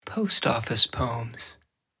Post Office Poems,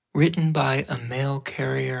 written by a mail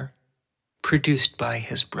carrier, produced by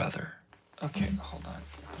his brother. Okay, hold on.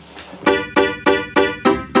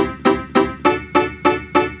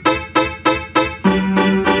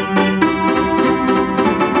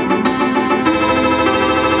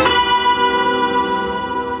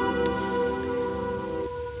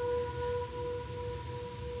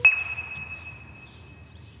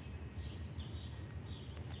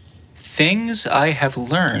 Things I have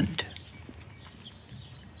learned.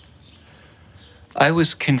 I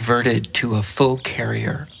was converted to a full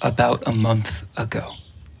carrier about a month ago.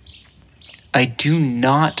 I do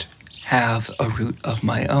not have a route of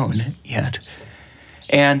my own yet,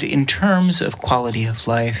 and in terms of quality of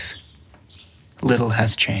life, little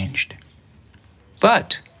has changed.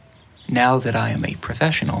 But now that I am a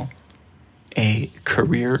professional, a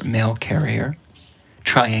career mail carrier,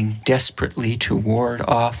 trying desperately to ward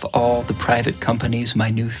off all the private companies my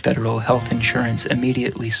new federal health insurance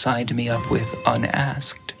immediately signed me up with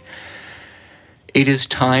unasked, it is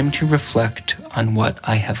time to reflect on what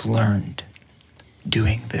I have learned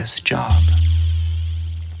doing this job.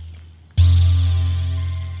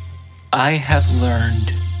 I have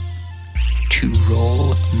learned to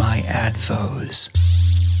roll my advos.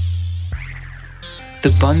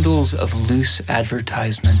 The bundles of loose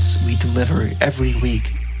advertisements we deliver every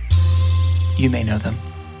week, you may know them,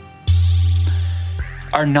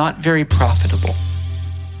 are not very profitable,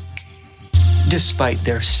 despite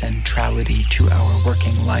their centrality to our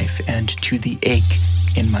working life and to the ache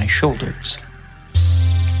in my shoulders.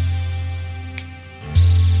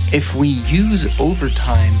 If we use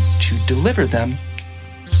overtime to deliver them,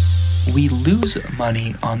 we lose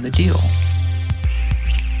money on the deal.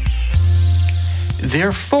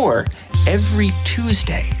 Therefore, every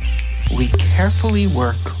Tuesday, we carefully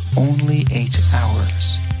work only 8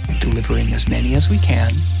 hours, delivering as many as we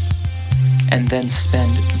can, and then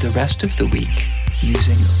spend the rest of the week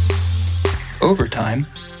using overtime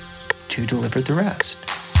to deliver the rest.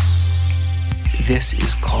 This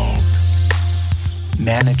is called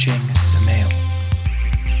managing the mail.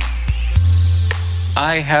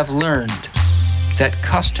 I have learned that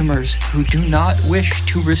customers who do not wish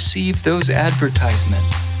to receive those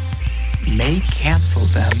advertisements may cancel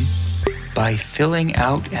them by filling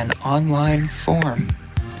out an online form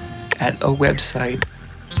at a website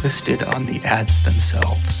listed on the ads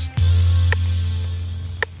themselves.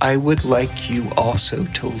 I would like you also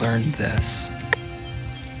to learn this.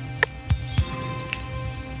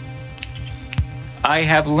 I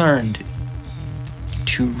have learned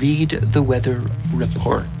to read the weather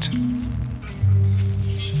report.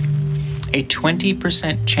 A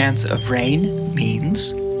 20% chance of rain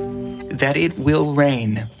means that it will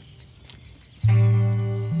rain.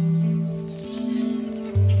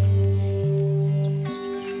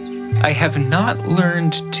 I have not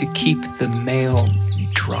learned to keep the mail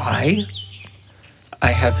dry.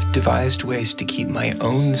 I have devised ways to keep my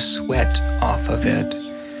own sweat off of it,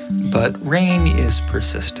 but rain is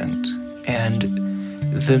persistent, and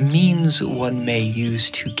the means one may use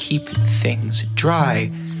to keep things dry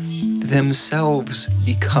themselves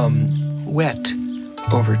become wet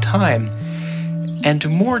over time and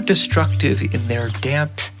more destructive in their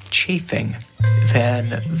damp chafing than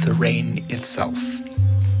the rain itself.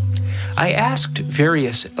 I asked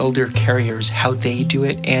various elder carriers how they do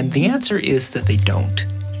it, and the answer is that they don't.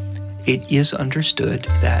 It is understood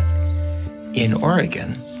that in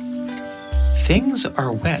Oregon, things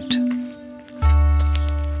are wet.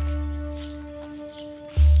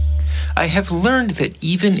 I have learned that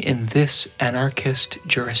even in this anarchist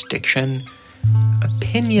jurisdiction,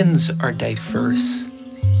 opinions are diverse.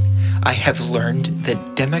 I have learned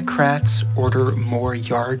that Democrats order more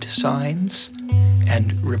yard signs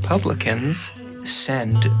and Republicans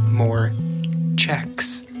send more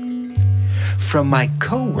checks. From my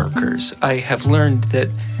co-workers, I have learned that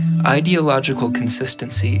ideological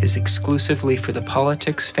consistency is exclusively for the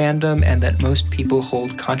politics fandom and that most people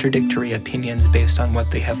hold contradictory opinions based on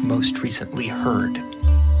what they have most recently heard.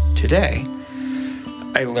 Today,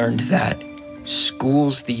 I learned that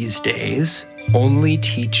schools these days only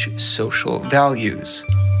teach social values,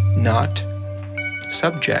 not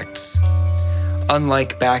subjects.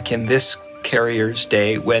 Unlike back in this carrier's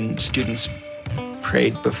day when students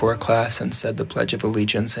prayed before class and said the Pledge of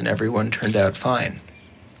Allegiance and everyone turned out fine.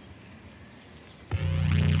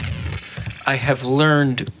 I have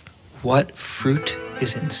learned what fruit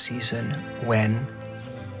is in season when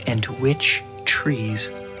and which trees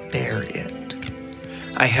bear it.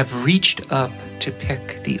 I have reached up to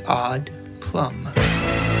pick the odd plum.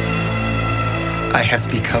 I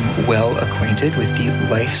have become well acquainted with the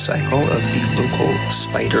life cycle of the local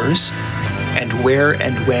spiders and where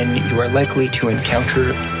and when you are likely to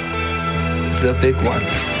encounter the big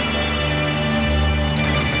ones.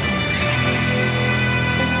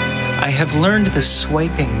 I have learned the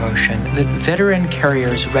swiping motion that veteran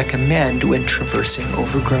carriers recommend when traversing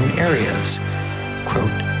overgrown areas.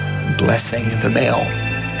 Quote, blessing the mail,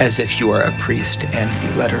 as if you are a priest and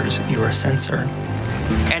the letters your censor.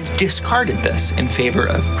 And discarded this in favor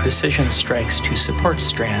of precision strikes to support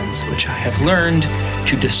strands, which I have learned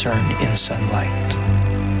to discern in sunlight.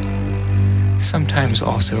 Sometimes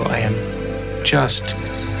also I am just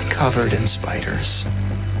covered in spiders.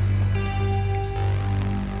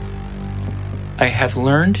 I have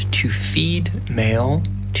learned to feed mail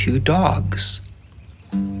to dogs.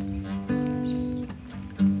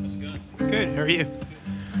 Good, how are you?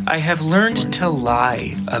 I have learned to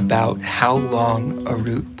lie about how long a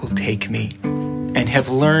route will take me, and have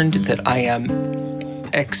learned that I am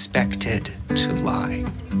expected to lie.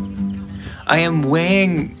 I am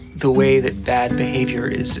weighing the way that bad behavior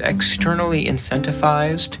is externally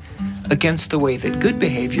incentivized against the way that good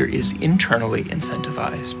behavior is internally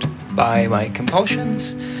incentivized by my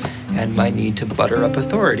compulsions and my need to butter up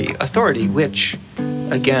authority which,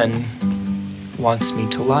 again, wants me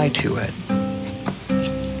to lie to it.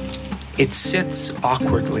 It sits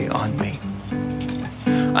awkwardly on me.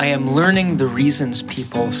 I am learning the reasons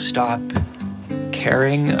people stop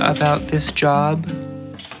caring about this job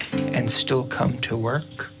and still come to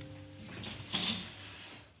work.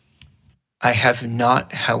 I have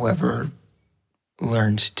not, however,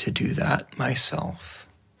 learned to do that myself.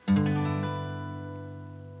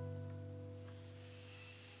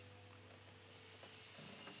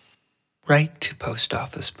 Write to Post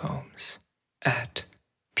Office Poems at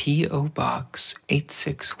P.O. Box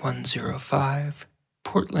 86105,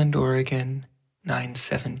 Portland, Oregon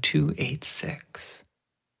 97286,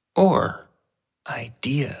 or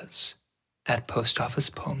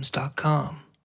ideas@postofficepoems.com.